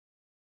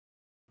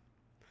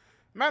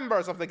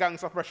Members of the Gang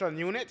Suppression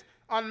Unit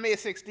on May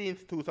 16,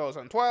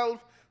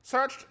 2012,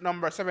 searched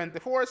number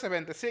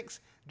 7476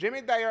 Jimmy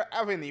Dyer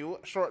Avenue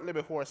shortly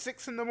before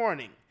 6 in the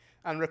morning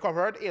and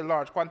recovered a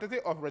large quantity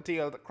of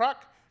retailed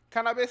crack,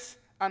 cannabis,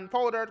 and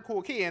powdered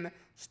cocaine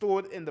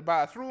stored in the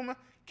bathroom,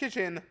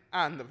 kitchen,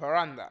 and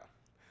veranda.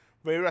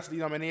 Various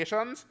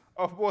denominations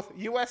of both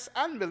US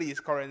and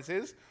Belize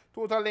currencies,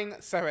 totaling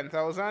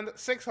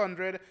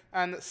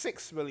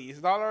 $7,606 Belize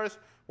dollars,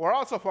 were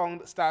also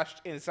found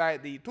stashed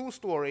inside the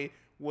two-story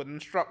wooden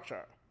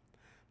structure.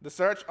 The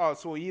search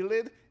also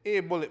yielded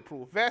a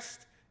bulletproof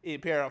vest, a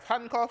pair of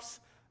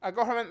handcuffs, a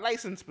government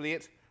license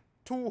plate,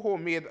 2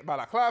 homemade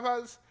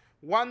balaclavas,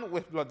 one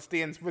with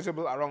bloodstains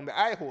visible around the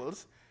eye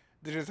holes,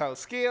 digital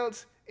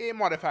scales, a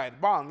modified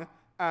bong,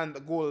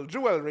 and gold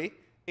jewelry,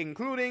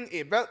 including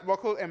a belt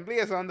buckle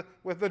emblazoned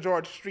with the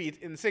George Street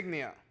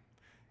insignia.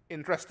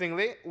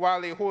 Interestingly,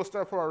 while a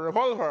holster for a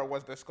revolver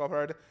was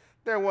discovered,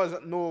 there was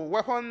no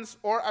weapons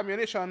or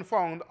ammunition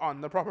found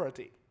on the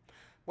property.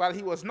 While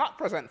he was not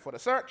present for the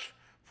search,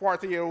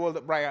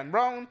 40-year-old Brian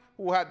Brown,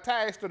 who had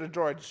ties to the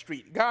George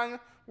Street gang,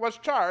 was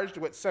charged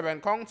with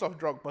 7 counts of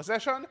drug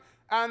possession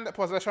and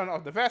possession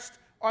of the vest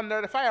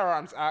under the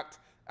Firearms Act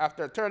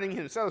after turning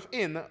himself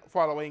in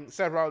following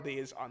several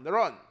days on the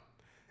run.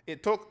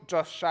 It took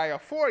just shy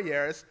of 4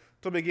 years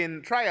to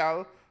begin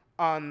trial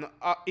on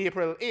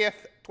April 8,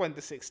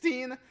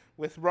 2016,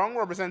 with Brown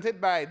represented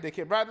by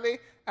Dickie Bradley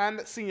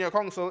and senior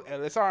counsel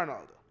Ellis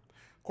Arnold.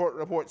 Court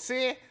reports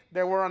say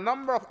there were a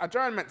number of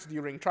adjournments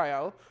during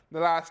trial, the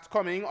last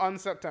coming on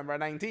September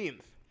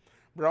 19th.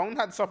 Brown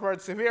had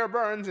suffered severe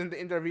burns in the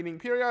intervening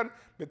period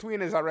between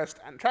his arrest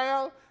and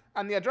trial,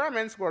 and the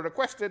adjournments were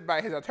requested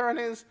by his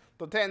attorneys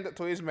to tend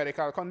to his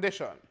medical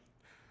condition.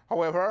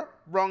 However,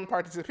 Brown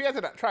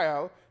participated at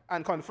trial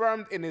and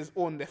confirmed in his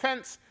own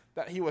defense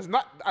that he was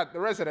not at the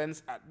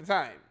residence at the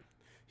time.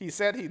 He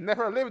said he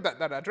never lived at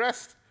that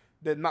address,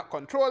 did not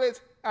control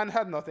it, and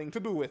had nothing to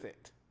do with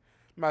it.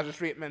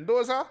 Magistrate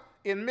Mendoza,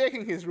 in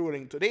making his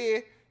ruling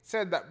today,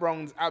 said that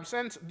Brown's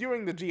absence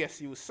during the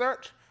G.S.U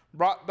search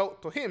brought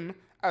doubt to him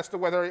as to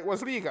whether it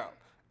was legal,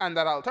 and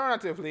that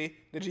alternatively,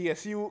 the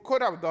G.S.U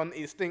could have done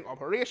a sting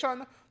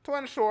operation to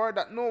ensure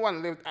that no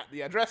one lived at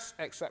the address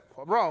except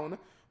for Brown,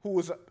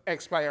 whose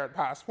expired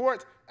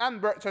passport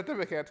and birth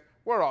certificate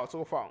were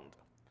also found.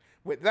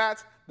 With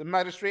that, the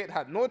magistrate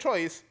had no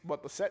choice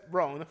but to set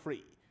Brown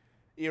free.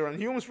 Aaron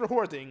Humes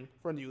reporting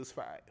for News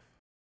 5.